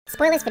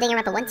Spoilers for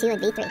Danganronpa 1, 2,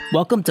 and V3.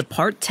 Welcome to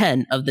part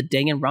 10 of the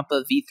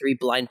Danganronpa V3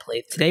 Blind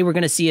play. Today we're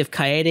going to see if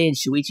Kaede and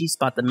Shuichi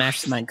spot the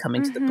mastermind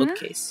coming to the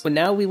bookcase. But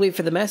now we wait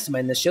for the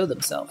mastermind to show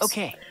themselves.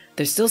 Okay.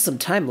 There's still some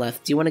time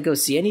left. Do you want to go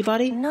see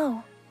anybody?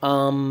 No.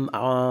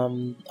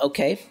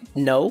 Okay.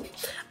 No.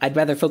 I'd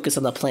rather focus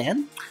on the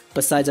plan.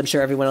 Besides, I'm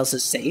sure everyone else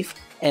is safe.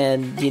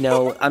 And, you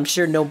know, I'm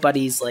sure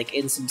nobody's, like,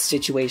 in some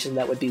situation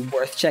that would be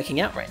worth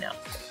checking out right now.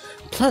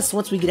 Plus,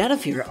 once we get out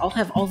of here, I'll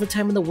have all the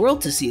time in the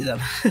world to see them.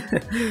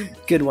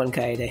 Good one,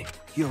 Kaede.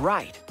 You're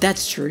right.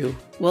 That's true.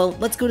 Well,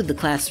 let's go to the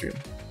classroom.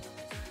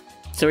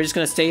 So we're just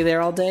gonna stay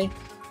there all day?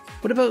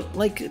 What about,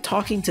 like,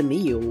 talking to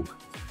Miyu?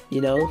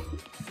 You know?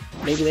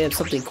 Maybe they have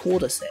something cool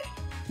to say.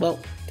 Well,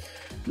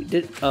 we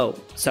did- oh,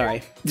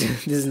 sorry.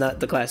 This is not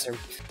the classroom.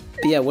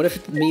 But yeah, what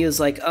if Miyu's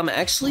like,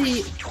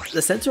 actually,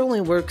 the sensor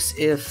only works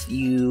if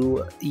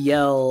you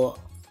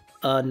yell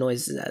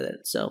noises at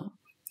it, so...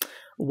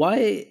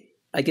 Why...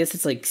 I guess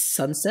it's like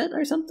sunset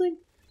or something?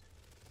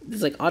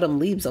 There's like autumn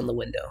leaves on the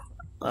window.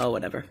 Oh,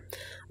 whatever.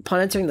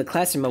 Upon entering the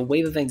classroom, a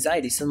wave of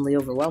anxiety suddenly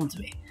overwhelmed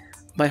me.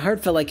 My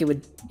heart felt like it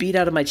would beat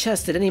out of my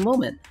chest at any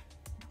moment.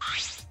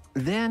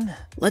 Then...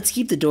 Let's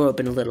keep the door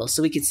open a little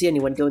so we can see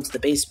anyone go into the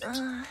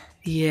basement.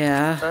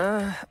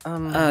 Kaede,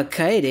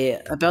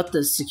 about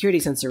the security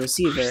sensor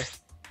receiver.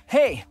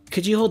 Hey!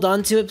 Could you hold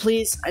on to it,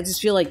 please? I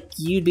just feel like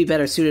you'd be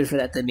better suited for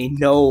that than me.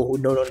 No.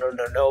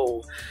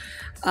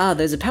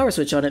 There's a power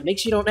switch on it. Make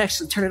sure you don't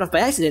actually turn it off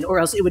by accident, or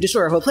else it would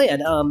destroy our whole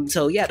plan.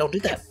 So yeah, don't do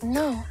that.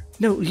 No.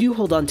 No, you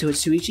hold on to it,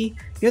 Shuichi.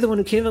 You're the one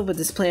who came up with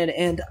this plan,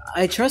 and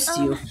I trust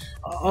you.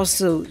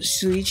 Also,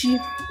 Shuichi,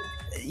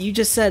 you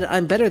just said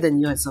I'm better than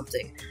you at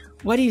something.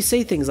 Why do you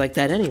say things like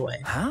that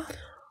anyway? Huh?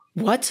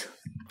 What?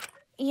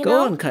 You Go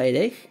know, on,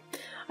 Kaede.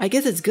 I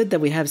guess it's good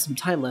that we have some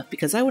time left,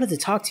 because I wanted to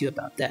talk to you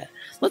about that.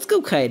 Let's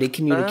go, Kaede,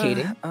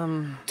 communicating.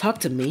 Talk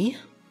to me?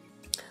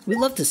 We'd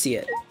love to see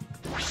it.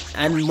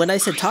 And when I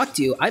said talk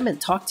to you, I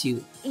meant talk to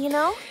you. you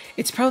know?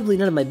 It's probably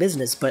none of my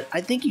business, but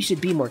I think you should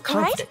be more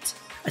confident.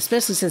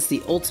 Especially since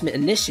the ultimate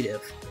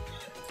initiative.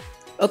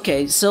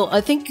 Okay, so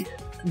I think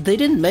they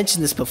didn't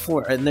mention this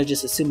before, and they're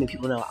just assuming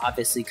people know,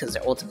 obviously, because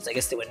they're ultimates. I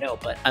guess they would know,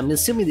 but I'm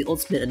assuming the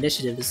ultimate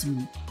initiative is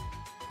some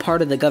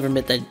part of the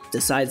government that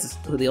decides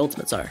who the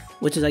ultimates are,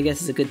 which is, I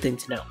guess, is a good thing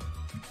to know.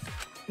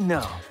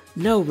 No.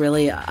 No,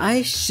 really,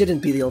 I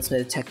shouldn't be the ultimate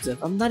detective.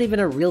 I'm not even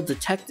a real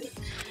detective.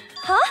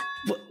 Huh?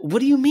 What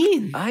do you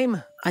mean?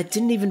 I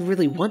didn't even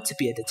really want to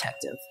be a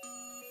detective.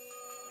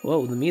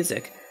 Whoa, the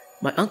music.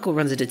 My uncle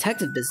runs a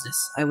detective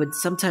business. I would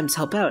sometimes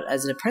help out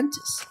as an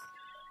apprentice.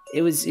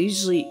 It was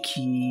usually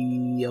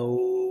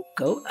Kyoko?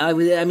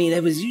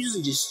 It was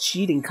usually just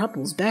cheating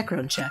couples'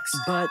 background checks.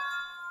 But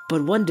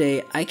one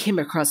day, I came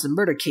across a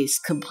murder case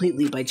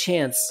completely by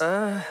chance.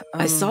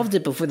 I solved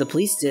it before the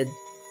police did.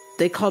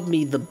 They called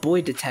me the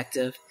boy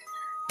detective.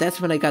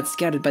 That's when I got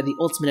scouted by the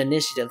ultimate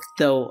initiative,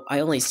 though I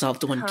only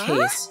solved one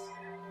case.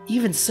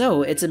 Even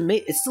so, it's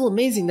still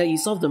amazing that you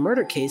solved a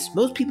murder case.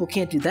 Most people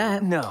can't do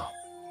that. No.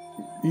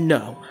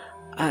 No.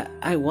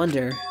 I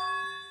wonder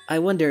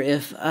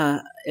if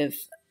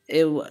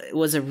it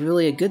was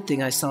really a good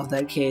thing I solved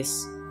that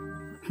case.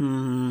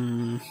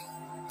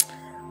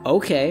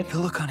 Okay. The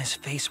look on his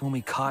face when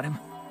we caught him,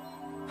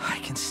 I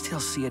can still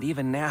see it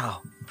even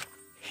now.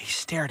 He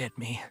stared at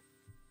me,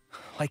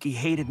 like he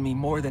hated me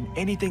more than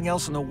anything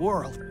else in the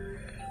world.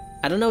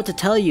 I don't know what to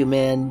tell you,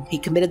 man. He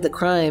committed the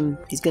crime.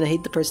 He's gonna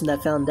hate the person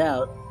that found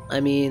out. I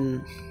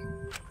mean...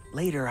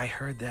 Later, I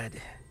heard that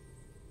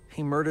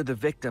he murdered the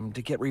victim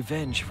to get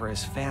revenge for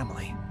his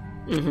family.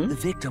 The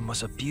victim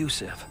was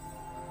abusive.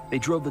 They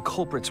drove the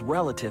culprit's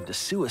relative to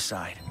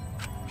suicide.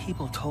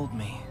 People told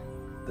me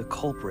the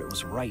culprit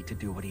was right to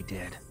do what he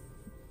did.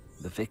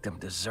 The victim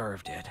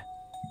deserved it.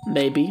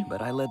 Maybe.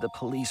 But I led the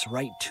police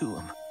right to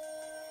him.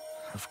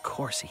 Of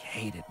course he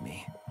hated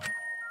me.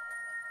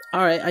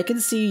 Alright, I can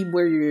see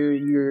where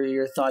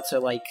your thoughts are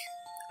like,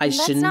 I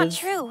shouldn't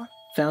have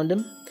found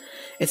him.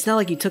 It's not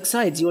like you took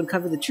sides, you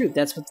uncovered the truth.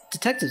 That's what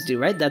detectives do,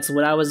 right? That's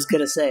what I was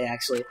gonna say,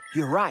 actually.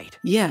 You're right.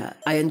 Yeah,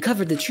 I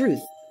uncovered the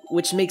truth,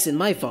 which makes it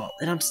my fault,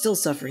 and I'm still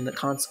suffering the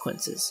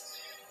consequences.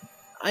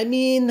 I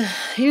mean,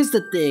 here's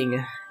the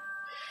thing.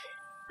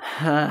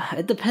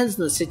 It depends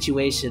on the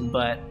situation,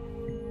 but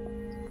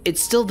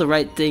it's still the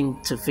right thing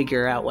to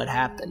figure out what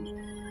happened.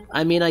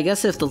 I mean, I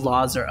guess if the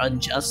laws are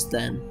unjust,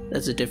 then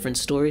that's a different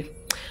story.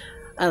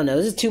 I don't know,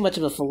 this is too much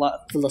of a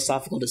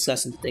philosophical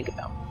discussion to think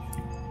about.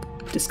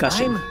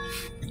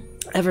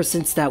 Ever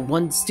since that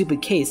one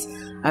stupid case,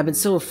 I've been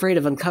so afraid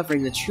of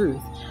uncovering the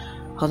truth.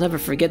 I'll never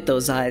forget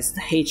those eyes,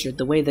 the hatred,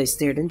 the way they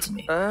stared into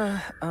me.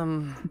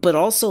 But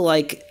also,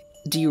 like,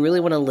 do you really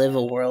want to live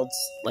a world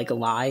like a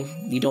lie?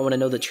 You don't want to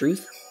know the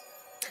truth?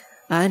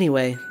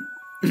 Anyway,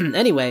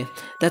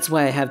 that's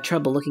why I have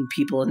trouble looking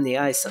people in the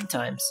eyes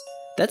sometimes.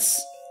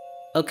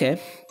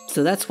 Okay,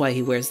 so that's why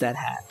he wears that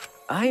hat.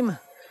 So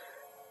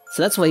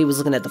that's why he was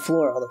looking at the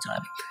floor all the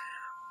time.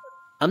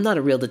 I'm not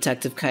a real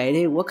detective,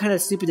 Kaede. What kind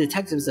of stupid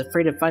detective is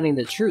afraid of finding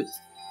the truth?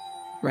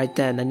 Right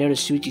then, I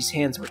noticed Shuichi's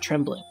hands were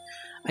trembling.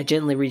 I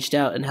gently reached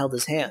out and held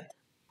his hand.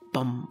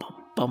 Bum, bum,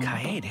 bum.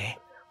 Kaede,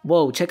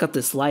 Whoa, check out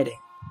this lighting.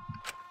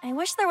 I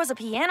wish there was a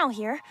piano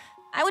here.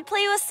 I would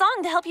play you a song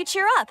to help you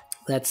cheer up.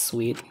 That's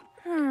sweet.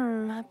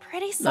 A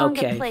pretty song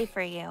Okay. to play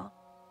for you.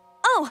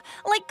 Oh,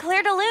 like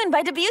Clair de Lune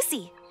by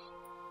Debussy.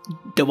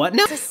 The what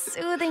now? It's a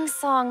soothing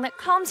song that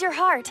calms your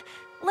heart,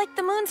 like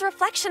the moon's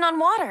reflection on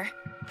water.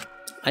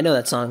 I know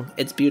that song.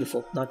 It's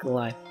beautiful, not gonna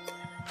lie.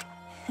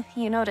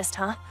 You noticed,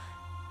 huh?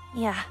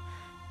 Yeah,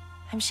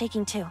 I'm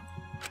shaking too.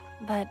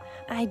 But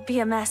I'd be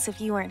a mess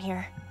if you weren't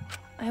here.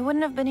 I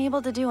wouldn't have been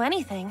able to do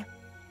anything.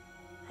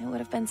 I would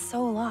have been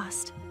so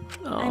lost.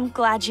 Oh. I'm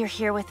glad you're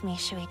here with me,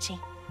 Shuichi.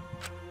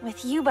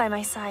 With you by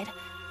my side,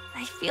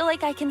 I feel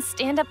like I can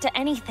stand up to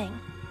anything.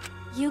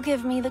 You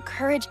give me the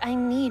courage I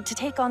need to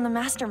take on the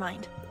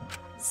mastermind.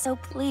 So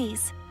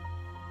please,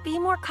 be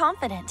more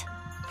confident.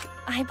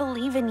 I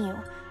believe in you,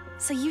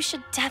 so you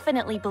should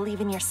definitely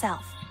believe in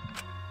yourself.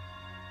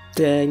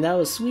 Dang, that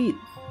was sweet.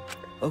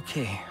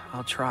 Okay,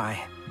 I'll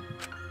try.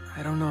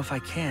 I don't know if I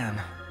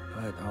can,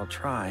 but I'll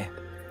try.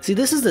 See,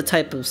 this is the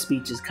type of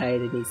speeches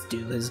Kaede needs to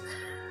do, is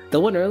the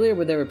one earlier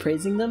where they were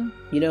praising them,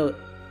 you know,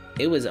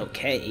 it was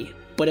okay,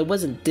 but it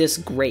wasn't this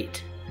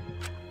great.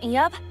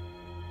 Yup,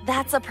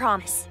 that's a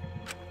promise.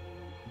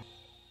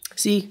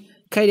 See,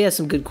 Kaede has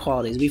some good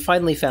qualities. We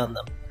finally found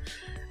them.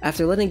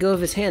 After letting go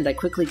of his hand, I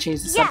quickly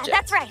changed the subject. Yeah,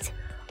 that's right.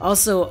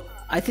 Also,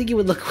 I think you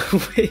would look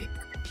way...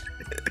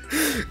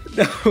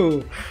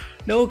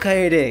 No,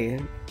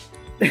 Kaede.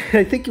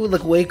 I think you would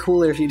look way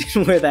cooler if you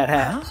didn't wear that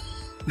hat.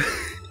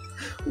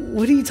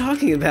 What are you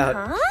talking about?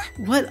 Huh?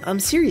 What? I'm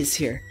serious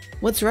here.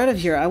 Once we're out of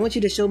here, I want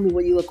you to show me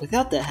what you look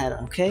without that hat,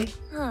 okay?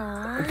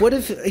 Aww. What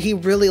if he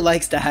really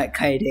likes the hat,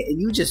 Kaede,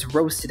 and you just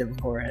roasted him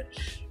for it?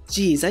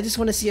 Jeez, I just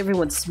want to see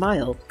everyone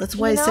smile. That's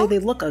why I say they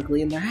look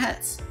ugly in their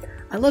hats.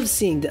 I love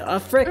seeing the-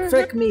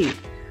 frick me!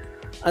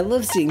 I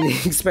love seeing the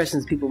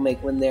expressions people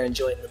make when they're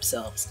enjoying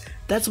themselves.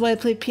 That's why I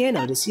play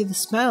piano, to see the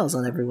smiles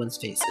on everyone's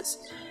faces.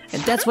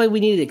 And that's why we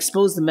need to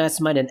expose the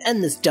mastermind and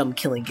end this dumb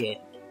killing game.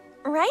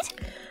 Right?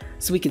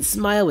 So we can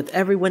smile with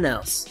everyone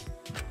else.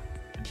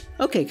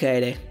 Okay,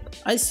 Kaede.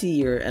 I see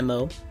your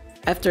MO.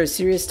 After a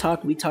serious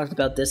talk, we talked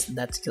about this and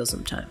that to kill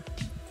some time.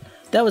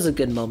 That was a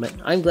good moment.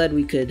 I'm glad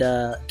we could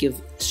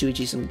give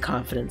Shuichi some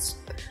confidence.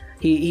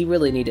 He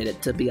really needed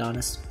it, to be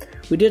honest.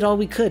 We did all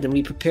we could and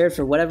we prepared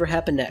for whatever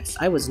happened next.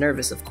 I was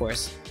nervous, of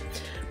course.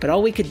 But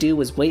all we could do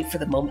was wait for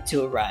the moment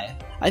to arrive.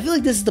 I feel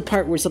like this is the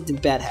part where something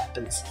bad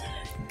happens.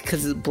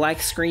 Because the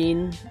black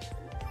screen...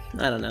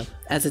 I don't know.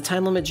 As the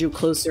time limit drew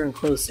closer and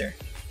closer.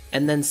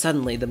 And then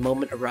suddenly the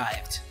moment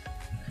arrived.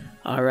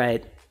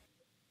 Alright.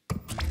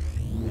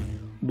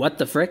 What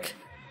the frick?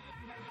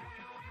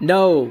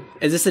 No!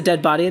 Is this a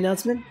dead body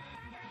announcement?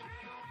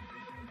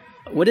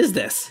 What is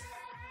this?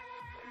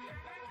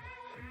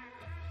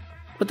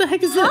 What the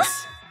heck is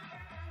this?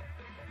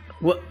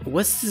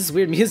 What's this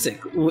weird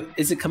music?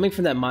 Is it coming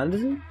from that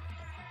monitor?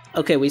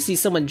 Okay, we see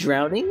someone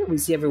drowning. We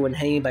see everyone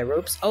hanging by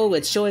ropes. Oh,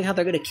 it's showing how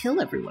they're gonna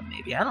kill everyone,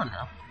 maybe. I don't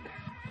know.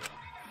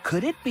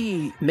 Could it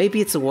be...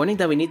 Maybe it's a warning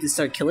that we need to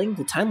start killing?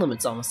 The time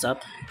limit's almost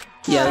up.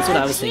 Yeah, that's what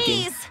I was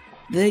thinking.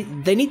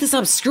 They need to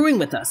stop screwing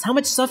with us. How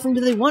much suffering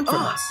do they want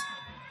from us?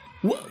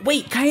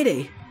 Wait,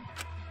 Kaede!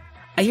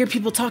 I hear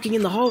people talking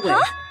in the hallway.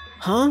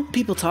 Huh?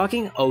 People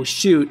talking? Oh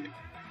shoot.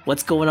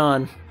 What's going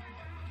on?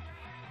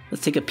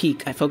 Let's take a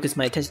peek. I focus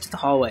my attention to the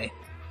hallway.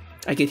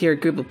 I could hear a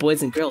group of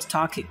boys and girls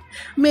talking.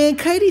 Man,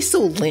 Kaede's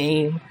so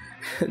lame.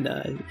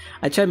 No,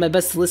 I tried my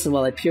best to listen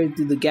while I peered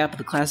through the gap of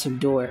the classroom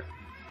door.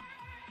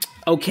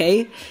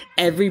 Okay,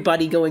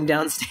 everybody going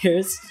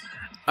downstairs.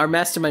 Our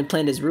mastermind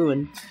plan is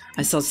ruined.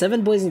 I saw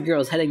 7 boys and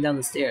girls heading down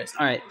the stairs.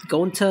 Alright,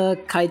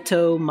 Gonta,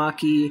 Kaito,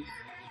 Maki...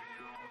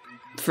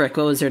 Frick,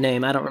 what was her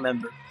name? I don't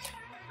remember.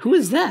 Who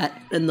is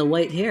that? And the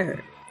white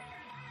hair?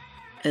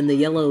 And the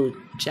yellow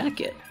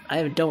jacket?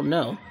 I don't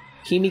know.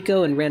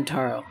 Himiko and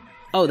Rantaro.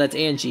 Oh, that's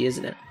Angie,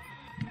 isn't it?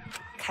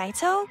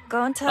 Kaito,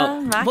 Gonta,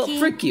 Oh, Maki, well,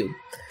 frick you.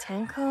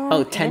 Tenko,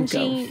 Oh, Tenko.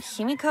 Angie,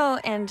 Himiko,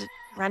 and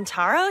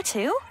Rantaro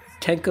too?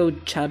 Tenko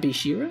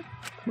Chabishira?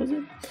 Was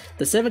it?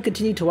 The 7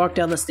 continued to walk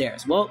down the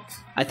stairs. Well,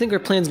 I think our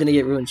plan's gonna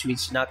get ruined,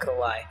 Shuichi, not gonna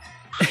lie.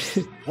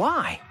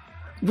 Why?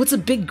 What's a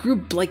big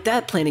group like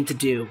that planning to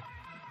do?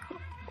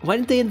 Why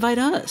didn't they invite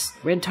us?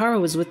 Rantaro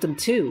was with them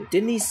too.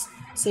 Didn't he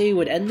say he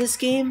would end this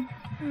game?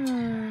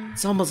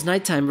 It's almost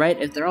nighttime, right?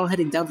 If they're all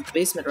heading down to the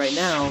basement right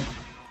now...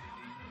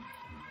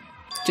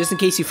 Just in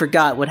case you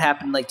forgot what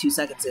happened like 2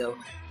 seconds ago,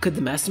 could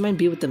the mastermind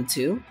be with them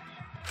too?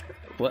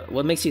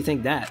 What makes you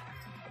think that?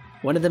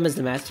 One of them is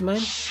the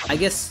mastermind? I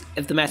guess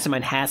if the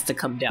mastermind has to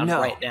come down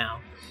right now.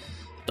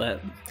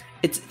 But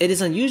it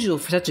is unusual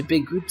for such a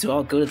big group to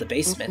all go to the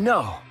basement.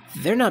 No.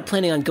 They're not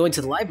planning on going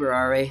to the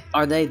library,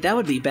 are they? That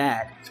would be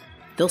bad.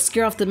 They'll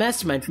scare off the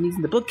mastermind from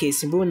using the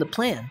bookcase and ruin the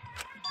plan.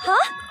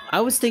 Huh? I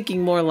was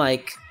thinking more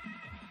like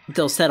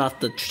they'll set off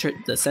the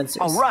sensors.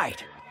 All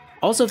right.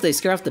 Also, if they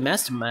scare off the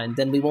mastermind,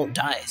 then we won't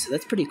die, so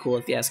that's pretty cool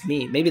if you ask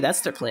me. Maybe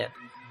that's their plan.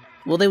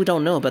 Well, they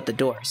don't know about the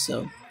door,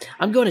 so...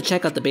 I'm going to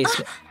check out the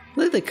basement.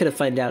 Well, they could have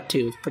found out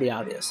too, it's pretty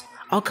obvious.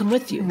 I'll come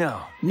with you.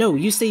 No. No,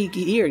 you stay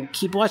here and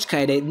keep watch,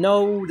 Kaede.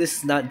 No, this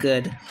is not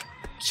good.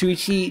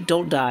 Shuichi,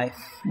 don't die.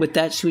 With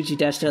that, Shuichi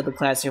dashed out of the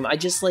classroom. I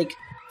just, like,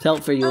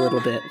 felt for you a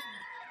little bit.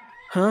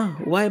 Huh?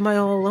 Why am I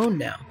all alone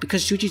now?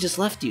 Because Shuichi just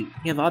left you.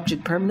 You have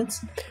object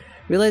permanence?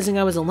 Realizing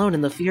I was alone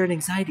and the fear and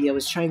anxiety I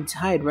was trying to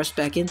hide rushed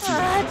back into me.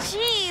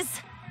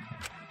 Jeez.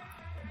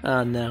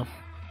 Oh, no.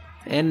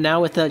 And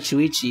now without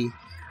Shuichi,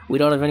 we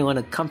don't have anyone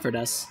to comfort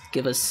us,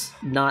 give us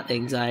not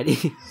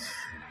anxiety.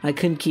 I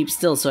couldn't keep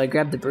still, so I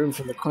grabbed the broom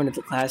from the corner of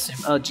the classroom.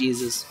 Oh,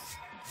 Jesus.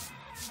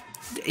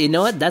 You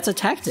know what? That's a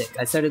tactic.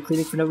 I started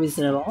cleaning for no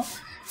reason at all.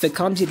 If it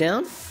calms you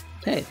down,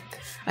 hey.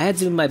 I had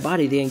to move my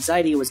body. The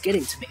anxiety was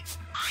getting to me.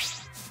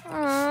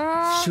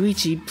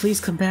 Shuichi, please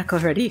come back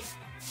already.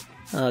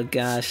 Oh,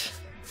 gosh.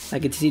 I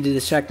continued to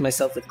distract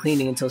myself with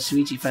cleaning until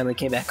Shuichi finally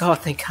came back. Oh,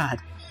 thank God.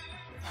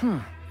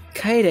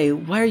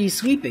 Kaede, why are you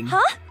sweeping?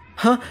 Huh?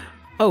 Huh?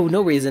 Oh,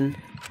 no reason.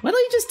 Why don't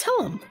you just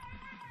tell him?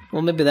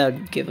 Well, maybe that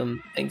would give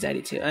him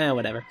anxiety too.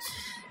 Whatever.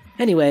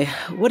 Anyway,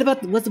 what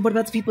about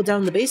the people down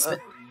in the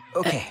basement?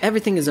 Okay.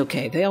 Everything is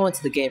okay. They all went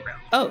to the game room.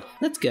 Oh,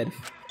 that's good.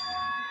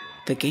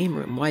 The game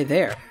room? Why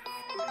there?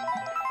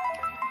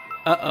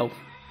 Uh-oh.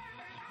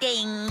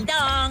 Ding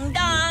dong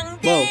dong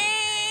Whoa.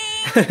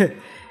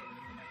 ding.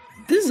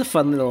 This is a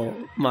fun little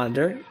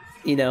monitor,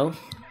 you know.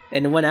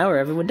 And in 1 hour,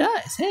 everyone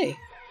dies. Hey,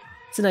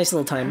 it's a nice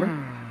little timer.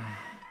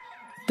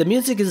 The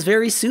music is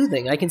very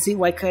soothing. I can see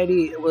why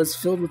Kaede was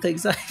filled with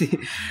anxiety.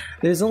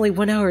 There's only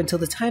 1 hour until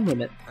the time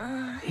limit.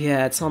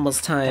 Yeah, it's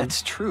almost time.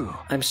 That's true.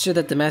 I'm sure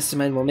that the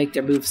Mastermind will make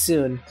their move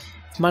soon.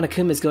 If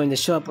Monokuma is going to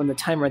show up when the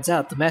time runs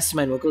out, the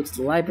Mastermind will go to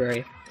the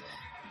library.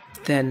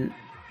 Then...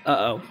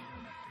 uh-oh.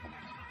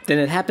 Then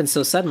it happened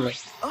so suddenly.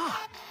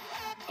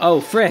 Oh,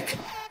 frick.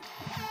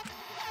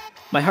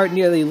 My heart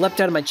nearly leapt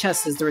out of my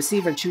chest as the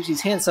receiver in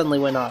Shuichi's hand suddenly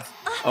went off.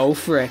 Oh,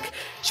 frick.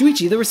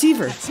 Shuichi, the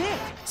receiver! That's it.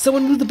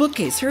 Someone move the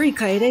bookcase! Hurry,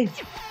 Kaede!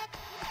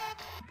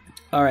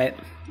 Alright.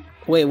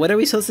 Wait, what are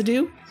we supposed to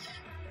do?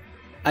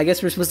 I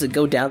guess we're supposed to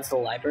go down to the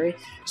library?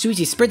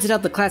 Shuichi sprinted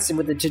out the classroom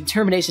with the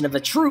determination of a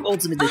true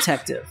ultimate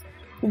detective.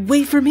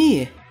 Wait for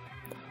me!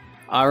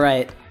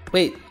 Alright.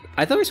 Wait,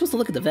 I thought we were supposed to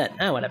look at the vet.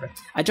 Whatever.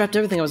 I dropped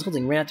everything I was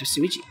holding and ran after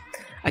Shuichi.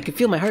 I could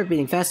feel my heart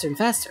beating faster and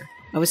faster.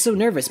 I was so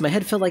nervous, my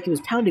head felt like it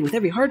was pounding with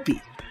every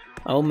heartbeat.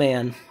 Oh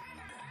man.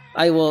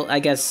 I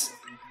guess...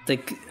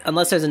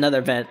 unless there's another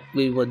event,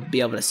 we would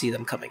be able to see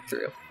them coming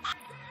through.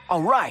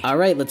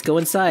 Alright, let's go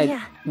inside.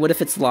 Yeah. What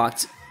if it's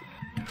locked?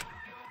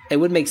 It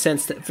would make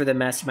sense for the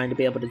Mastermind to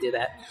be able to do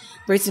that.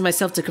 Bracing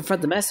myself to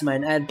confront the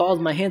Mastermind, I had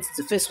balled my hands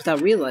into fists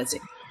without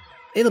realizing.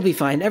 It'll be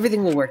fine,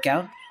 everything will work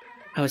out.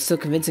 I was still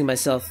convincing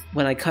myself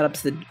when I caught up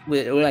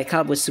with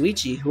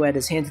Shuichi, who had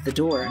his hand at the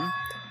door.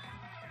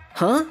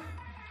 Huh?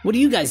 What are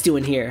you guys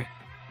doing here?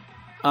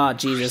 Aw,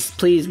 Jesus,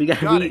 please, we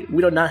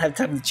do not have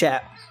time to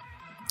chat.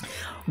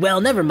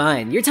 Well, never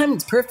mind. Your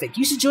timing's perfect.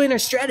 You should join our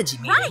strategy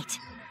meeting. Right.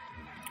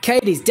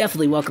 Kaede's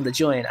definitely welcome to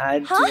join.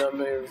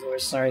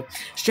 Sorry.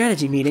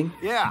 Strategy meeting.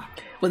 Yeah.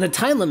 When the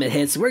time limit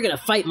hits, we're gonna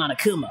fight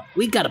Monokuma.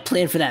 We got a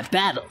plan for that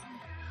battle.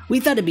 We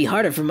thought it'd be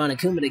harder for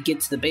Monokuma to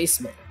get to the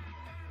basement.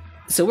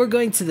 So we're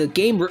going to the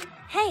game room.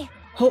 Hey.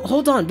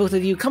 Hold on, both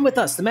of you. Come with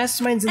us. The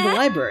Mastermind's in the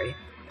library.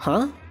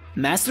 Huh?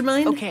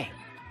 Mastermind? Okay.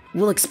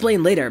 We'll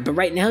explain later, but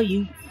right now,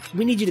 we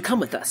need you to come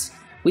with us.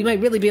 We might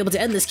really be able to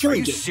end this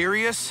killing game.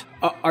 Serious?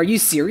 Are you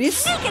serious?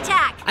 Sneak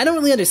attack! I don't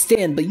really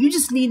understand, but you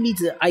just need me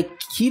to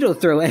Aikido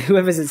throw at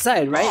whoever's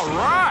inside, right?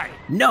 Alright!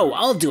 No,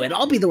 I'll do it.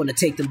 I'll be the one to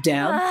take them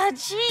down.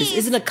 Jeez. This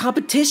isn't a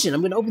competition.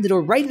 I'm gonna open the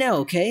door right now,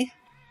 okay?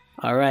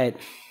 Alright. A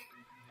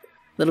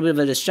little bit of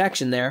a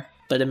distraction there,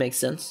 but it makes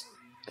sense.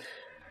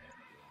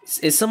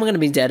 Is someone gonna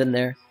be dead in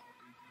there?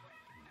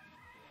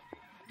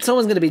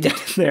 Someone's gonna be dead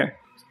in there.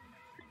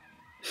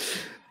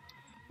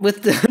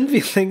 With the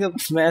unveiling of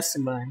the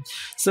Mastermind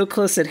so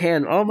close at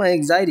hand, all my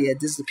anxiety had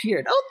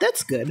disappeared. Oh,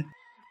 that's good.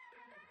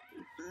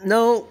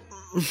 No.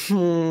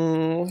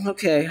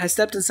 Okay, I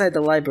stepped inside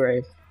the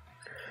library.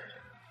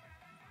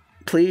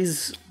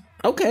 Please.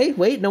 Okay,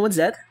 wait, no one's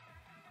dead.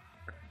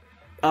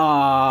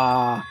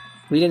 Ah,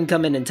 we didn't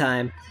come in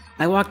time.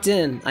 I walked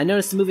in. I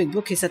noticed the moving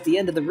bookcase at the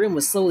end of the room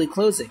was slowly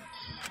closing.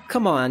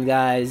 Come on,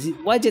 guys.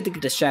 Why'd you have to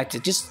get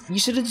distracted? You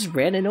should have just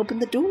ran and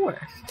opened the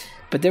door.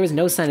 But there was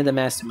no sign of the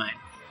Mastermind.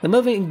 The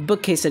moving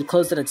bookcase had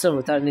closed on its own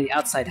without any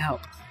outside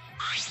help.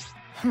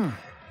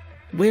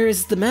 Where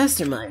is the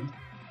Mastermind?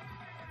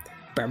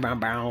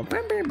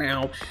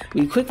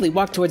 We quickly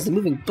walked towards the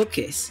moving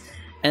bookcase,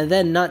 and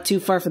then not too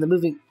far from the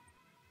moving...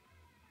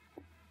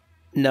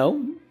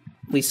 No?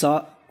 We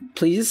saw...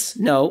 Please?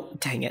 No.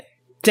 Dang it.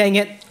 Dang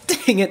it.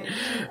 Dang it.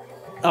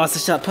 Oh, it's a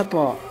shot put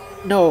ball.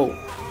 No.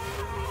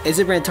 Is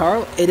it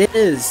Rantaro? It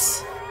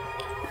is.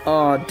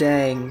 Oh,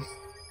 dang.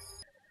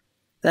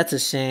 That's a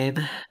shame.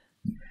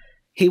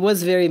 He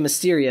was very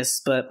mysterious,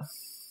 but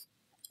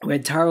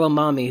Rantaro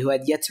Amami, who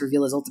had yet to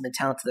reveal his ultimate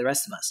talent to the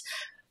rest of us.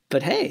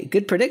 But hey,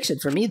 good prediction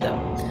for me,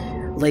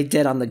 though. Lay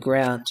dead on the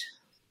ground.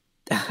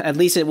 At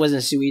least it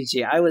wasn't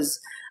Shuichi. I was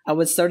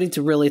starting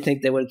to really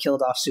think they would have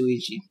killed off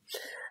Shuichi.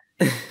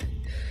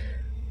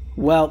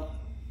 Well,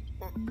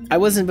 I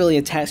wasn't really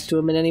attached to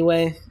him in any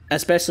way,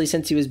 especially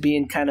since he was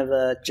being kind of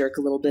a jerk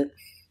a little bit.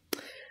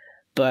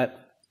 but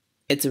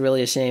it's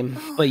really a shame.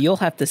 But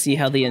you'll have to see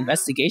how the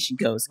investigation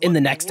goes in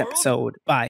the next episode. Bye.